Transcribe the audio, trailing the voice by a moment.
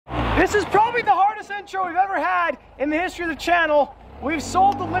This is probably the hardest intro we've ever had in the history of the channel. We've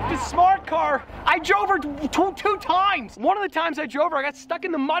sold the lifted smart car. I drove her two times. One of the times I drove her, I got stuck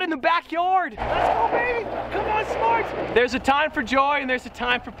in the mud in the backyard. Let's go, baby. Come on, smart. There's a time for joy and there's a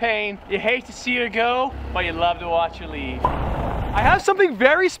time for pain. You hate to see her go, but you love to watch her leave. I have something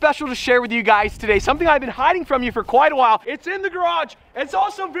very special to share with you guys today, something I've been hiding from you for quite a while. It's in the garage. It's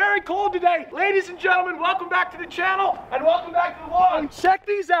also very cold today. Ladies and gentlemen, welcome back to the channel and welcome back to the vlog. Check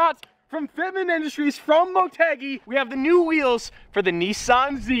these out from Fitment Industries from Motegi. We have the new wheels for the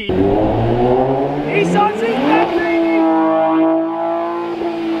Nissan Z. Nissan Z, back, baby!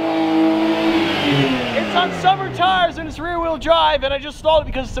 It's on summer tires and it's rear wheel drive, and I just stalled it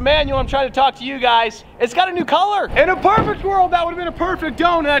because it's a manual. I'm trying to talk to you guys. It's got a new color. In a perfect world, that would have been a perfect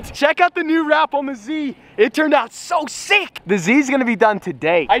donut. Check out the new wrap on the Z. It turned out so sick. The Z is gonna be done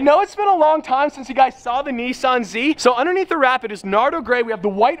today. I know it's been a long time since you guys saw the Nissan Z. So underneath the wrap, it is Nardo Gray. We have the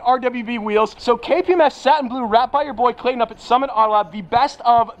white RWB wheels. So KPMS satin blue wrapped by your boy Clayton up at Summit Auto Lab, the best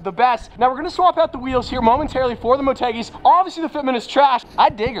of the best. Now we're gonna swap out the wheels here momentarily for the Motegis. Obviously the fitment is trash. I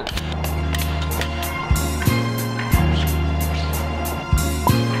dig her.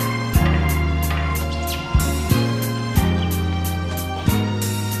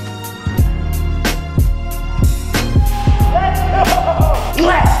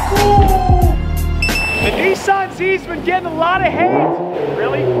 Let's go! The Nissan Z's been getting a lot of hate.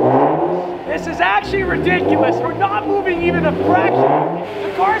 Really? This is actually ridiculous. We're not moving even a fraction.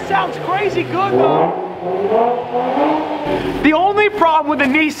 The car sounds crazy good though. The only problem with the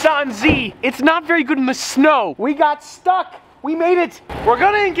Nissan Z, it's not very good in the snow. We got stuck. We made it. We're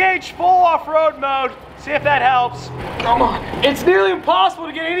gonna engage full off-road mode. See if that helps. Come on. It's nearly impossible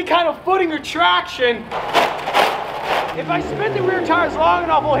to get any kind of footing or traction. If I spin the rear tires long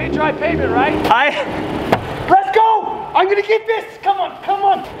enough, we'll hit dry pavement, right? Let's go! I'm gonna get this! Come on, come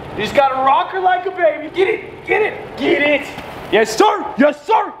on! You just gotta rock her like a baby. Get it, get it, get it! Yes, sir! Yes,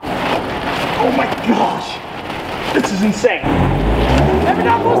 sir! Oh my gosh! This is insane! Never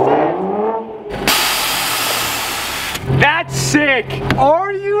done this. That's sick!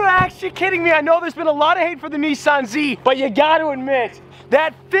 Are you actually kidding me? I know there's been a lot of hate for the Nissan Z, but you gotta admit,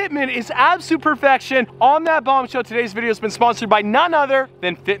 that fitment is absolute perfection. On that bombshell, today's video has been sponsored by none other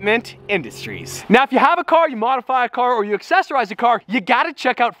than Fitment Industries. Now, if you have a car, you modify a car, or you accessorize a car, you gotta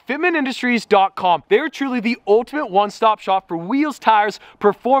check out fitmentindustries.com. They are truly the ultimate one-stop shop for wheels, tires,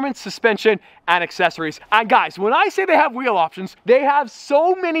 performance, suspension, and accessories. And guys, when I say they have wheel options, they have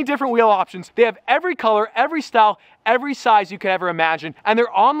so many different wheel options. They have every color, every style, every size you could ever imagine. And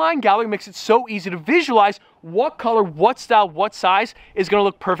their online gallery makes it so easy to visualize what color, what style, what size is gonna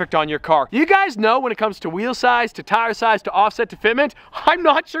look perfect on your car. You guys know when it comes to wheel size, to tire size, to offset, to fitment, I'm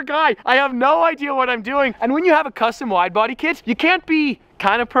not your guy. I have no idea what I'm doing. And when you have a custom wide body kit, you can't be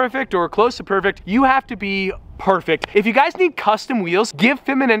kind of perfect or close to perfect. You have to be perfect. If you guys need custom wheels, give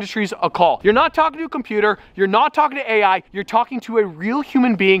Fitment Industries a call. You're not talking to a computer, you're not talking to AI, you're talking to a real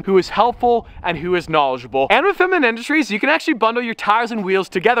human being who is helpful and who is knowledgeable. And with Fitment Industries, you can actually bundle your tires and wheels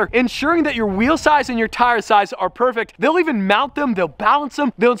together, ensuring that your wheel size and your tire size are perfect. They'll even mount them, they'll balance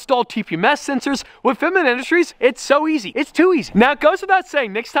them, they'll install TPMS sensors. With Fitment Industries, it's so easy. It's too easy. Now, it goes without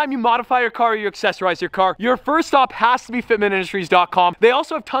saying, next time you modify your car or you accessorize your car, your first stop has to be fitmentindustries.com. They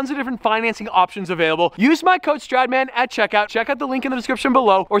also have tons of different financing options available. Use my code TheStradman at checkout. Check out the link in the description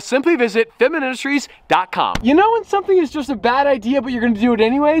below, or simply visit fitmentindustries.com. You know when something is just a bad idea, but you're gonna do it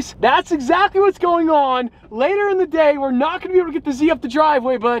anyways? That's exactly what's going on. Later in the day, we're not gonna be able to get the Z up the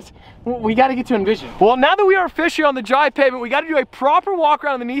driveway, but we gotta get to Envision. Well, now that we are officially on the dry pavement, we gotta do a proper walk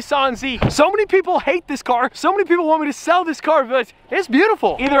around the Nissan Z. So many people hate this car. So many people want me to sell this car, but it's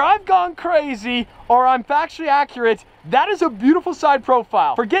beautiful. Either I've gone crazy or I'm factually accurate. That is a beautiful side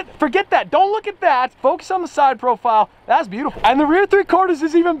profile. Forget that. Don't look at that. Focus on the side profile. That's beautiful. And the rear 3/4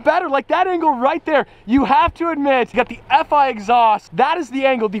 is even better. Like that angle right there. You have to admit, you got the FI exhaust. That is the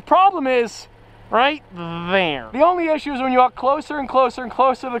angle. The problem is right there. The only issue is when you walk closer and closer and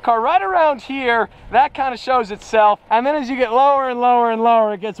closer to the car, right around here, that kind of shows itself. And then as you get lower and lower and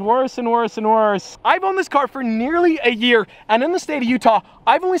lower, it gets worse and worse and worse. I've owned this car for nearly a year, and in the state of Utah,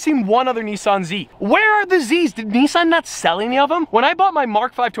 I've only seen one other Nissan Z. Where are the Zs? Did Nissan not sell any of them? When I bought my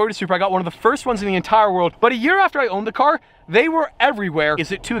Mark V Toyota Supra, I got one of the first ones in the entire world. But a year after I owned the car, they were everywhere.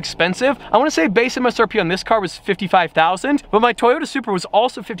 Is it too expensive? I want to say base MSRP on this car was $55,000, but my Toyota Supra was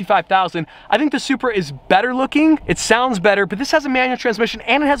also $55,000. I think the Supra is better looking. It sounds better, but this has a manual transmission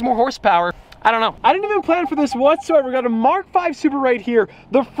and it has more horsepower. I don't know. I didn't even plan for this whatsoever. We got a Mark V Super right here.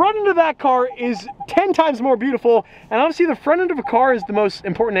 The front end of that car is 10 times more beautiful, and obviously the front end of a car is the most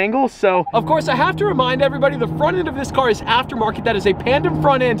important angle, so. Of course, I have to remind everybody the front end of this car is aftermarket. That is a Pandem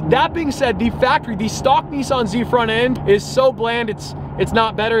front end. That being said, the factory, the stock Nissan Z front end is so bland, it's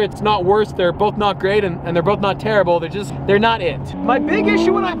not better, it's not worse. They're both not great, and they're both not terrible. They're not it. My big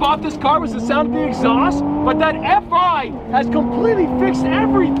issue when I bought this car was the sound of the exhaust, but that FI has completely fixed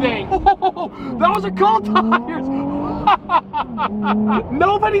everything. That was a cold tires.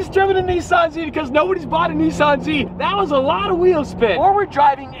 Nobody's driven a Nissan Z because nobody's bought a Nissan Z. That was a lot of wheel spin. Forward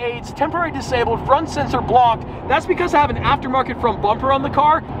driving aids, temporary disabled, front sensor blocked. That's because I have an aftermarket front bumper on the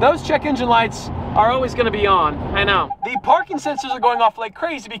car. Those check engine lights are always gonna be on, I know. The parking sensors are going off like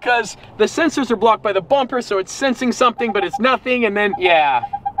crazy because the sensors are blocked by the bumper, so it's sensing something, but it's nothing, and then, yeah,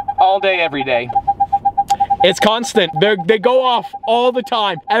 all day, every day. It's constant. They go off all the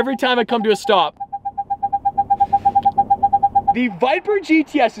time, every time I come to a stop. The Viper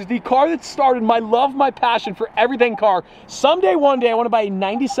GTS is the car that started my love, my passion for everything car. Someday, one day, I want to buy a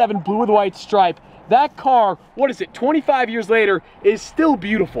 97 blue with white stripe. That car, what is it, 25 years later, is still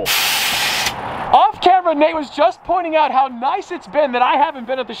beautiful. Off camera, Nate was just pointing out how nice it's been that I haven't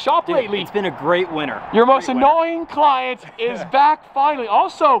been at the shop lately. It's been a great winter. Your most annoying client is back finally.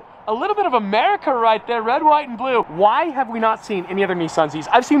 Also, a little bit of America right there, red, white, and blue. Why have we not seen any other Nissan Zs?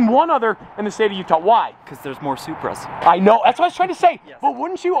 I've seen one other in the state of Utah. Why? Because there's more Supras. I know, that's what I was trying to say. Yes. But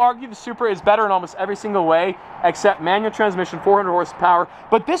wouldn't you argue the Supra is better in almost every single way, except manual transmission, 400 horsepower.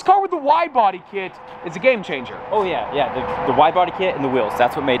 But this car with the wide body kit is a game changer. Oh yeah, the wide body kit and the wheels,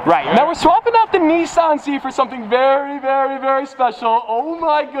 that's what made this. Right, now we're swapping out the Nissan Z for something very, very, very special. Oh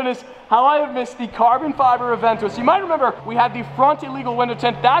my goodness, how I have missed the carbon fiber Avento. So you might remember we had the front illegal window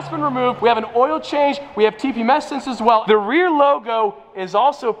tint, that's been removed. We have an oil change, we have TPMS sensors as well. The rear logo is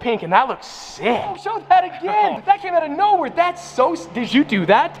also pink, and that looks sick. Oh, show that again. That came out of nowhere. That's so, did you do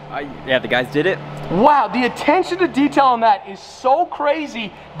that? Yeah, the guys did it. Wow, the attention to detail on that is so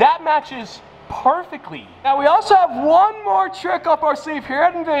crazy. That matches perfectly. Now we also have one more trick up our sleeve here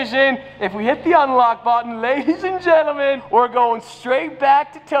at Envision. If we hit the unlock button, ladies and gentlemen, we're going straight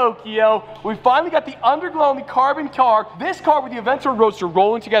back to Tokyo. We finally got the underglow on the carbon car. This car with the Aventador Roadster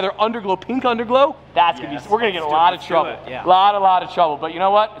rolling together, underglow, pink underglow. That's gonna be, we're gonna get a lot of trouble. Yeah. Lot of trouble, but you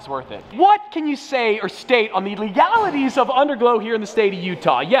know what? It's worth it. What can you say or state on the legalities of underglow here in the state of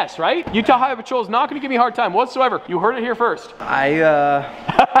Utah? Yes, right? Utah Highway Patrol is not gonna give me a hard time whatsoever. You heard it here first. Is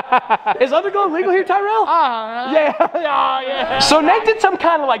underglow legal here, Tyrell? Yeah. So Nate did some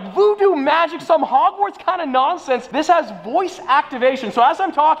kind of like voodoo magic, some Hogwarts kind of nonsense. This has voice activation. So as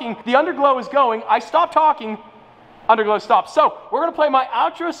I'm talking, the underglow is going. I stop talking, underglow stops. So we're gonna play my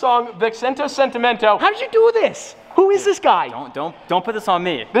outro song, Vicento Sentimento. How did you do this? Who is this guy? Don't put this on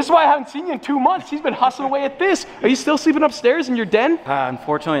me. This is why I haven't seen you in 2 months. He's been hustling away at this. Are you still sleeping upstairs in your den?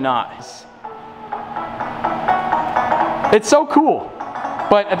 Unfortunately not. It's so cool.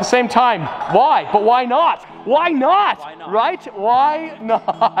 But at the same time, why? But why not? Why not? Why not? Right? Why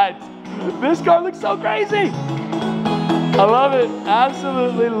not? This car looks so crazy. I love it.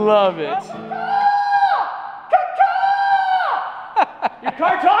 Absolutely love it. Your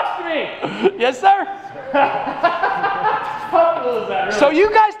car talks to me. Yes, sir. So you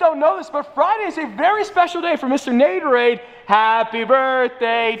guys don't know this, but Friday is a very special day for Mr. Naderade. Happy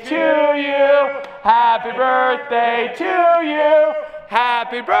birthday to you. Happy birthday to you.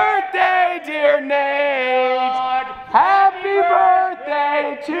 Happy birthday, dear Nate. Happy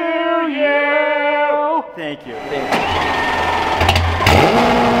birthday to you. Thank you.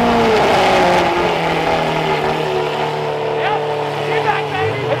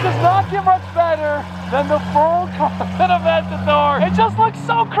 It does not get much better than the full cockpit of Aventador. It just looks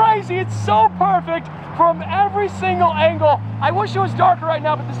so crazy. It's so perfect from every single angle. I wish it was darker right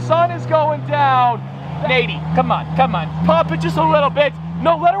now, but the sun is going down. Nady, come on. Pump it just a little bit.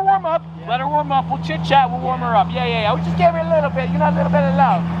 No, let her warm up. Let her warm up. We'll chit chat. We'll warm her up. Yeah. We'll just give her a little bit. You know, a little bit of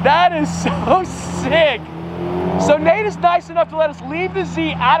love. That is so sick. So Nate is nice enough to let us leave the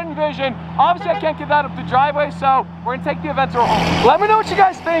Z at Envision. Obviously, I can't get that up the driveway, so we're gonna take the Aventador home. Let me know what you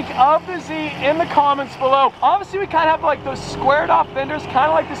guys think of the Z in the comments below. Obviously, we kind of have like those squared off fenders, kind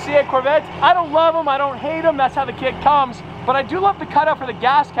of like the C8 Corvette. I don't love them. I don't hate them. That's how the kit comes. But I do love the cutout for the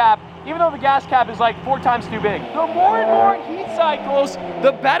gas cap, even though the gas cap is like 4 times too big. The more and more heat cycles,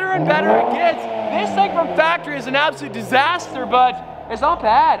 the better and better it gets. This thing from factory is an absolute disaster, but it's not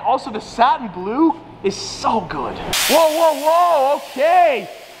bad. Also, the satin blue is so good. Whoa, okay.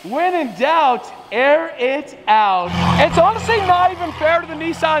 When in doubt, Air it out. It's honestly not even fair to the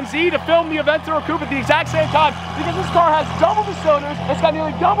Nissan Z to film the Aventador Coupe at the exact same time because this car has double the cylinders, it's got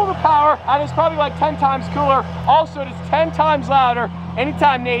nearly double the power, and it's probably like 10 times cooler. Also, it's 10 times louder.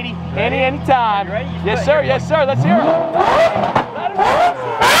 Anytime, Nady. Anytime. You ready? Yes, sir. Yes, sir. Let's hear it. Let him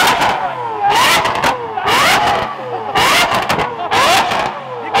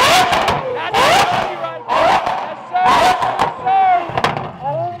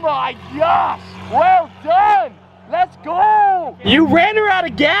Gosh, well done. Let's go. You ran her out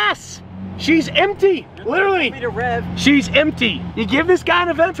of gas. She's empty, literally. She's empty. You give this guy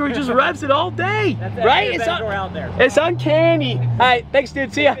an Aventador, he just revs it all day, right? It's uncanny. All right, thanks,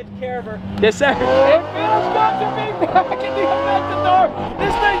 dude. See ya. Take care of her. Yes, sir. It feels good to be back in the Aventador.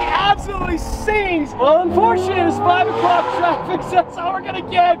 This thing absolutely sings. Well, unfortunately, it's 5 o'clock traffic, so that's all we're gonna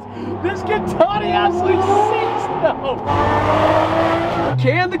get. This Gitani absolutely sings, though.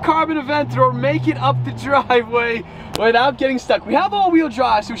 Can the Carbon Aventador make it up the driveway without getting stuck? We have all-wheel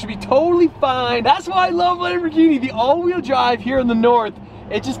drive, so we should be totally fine. That's why I love Lamborghini. The all-wheel drive here in the north,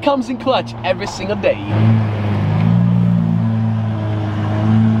 it just comes in clutch every single day.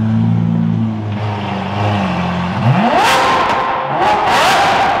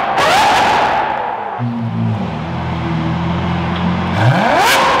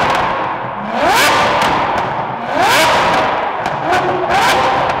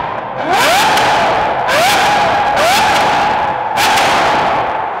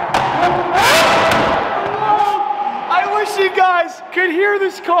 Could hear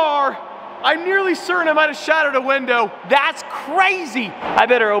this car. I'm nearly certain I might have shattered a window. That's crazy. I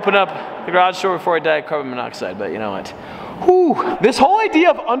better open up the garage door before I die of carbon monoxide, but you know what? Whew. This whole idea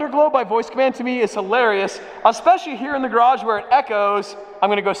of underglow by voice command to me is hilarious, especially here in the garage where it echoes. I'm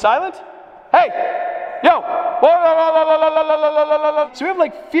gonna go silent. Hey, yo. So we have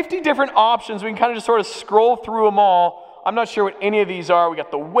like 50 different options. We can kind of just sort of scroll through them all. I'm not sure what any of these are. We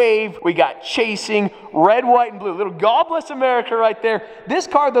got the wave, we got chasing, red, white, and blue. Little God bless America right there. This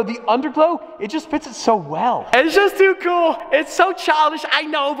car though, the underglow, it just fits it so well. It's just too cool. It's so childish, I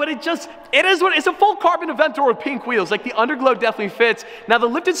know, but it is what it's a full carbon Aventador with pink wheels. Like the underglow definitely fits. Now the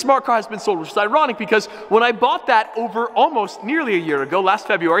lifted smart car has been sold, which is ironic because when I bought that over almost nearly a year ago, last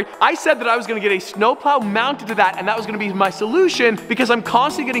February, I said that I was gonna get a snowplow mounted to that and that was gonna be my solution because I'm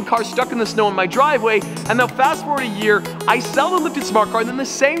constantly getting cars stuck in the snow in my driveway. And now fast forward a year, I sell the lifted smart car and then the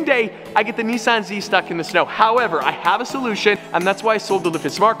same day I get the Nissan Z stuck in the snow. However, I have a solution and that's why I sold the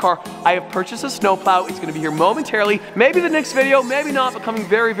lifted smart car. I have purchased a snowplow. It's gonna be here momentarily. Maybe the next video, maybe not, but coming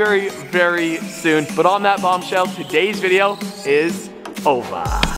very, very, very soon. But on that bombshell, today's video is over.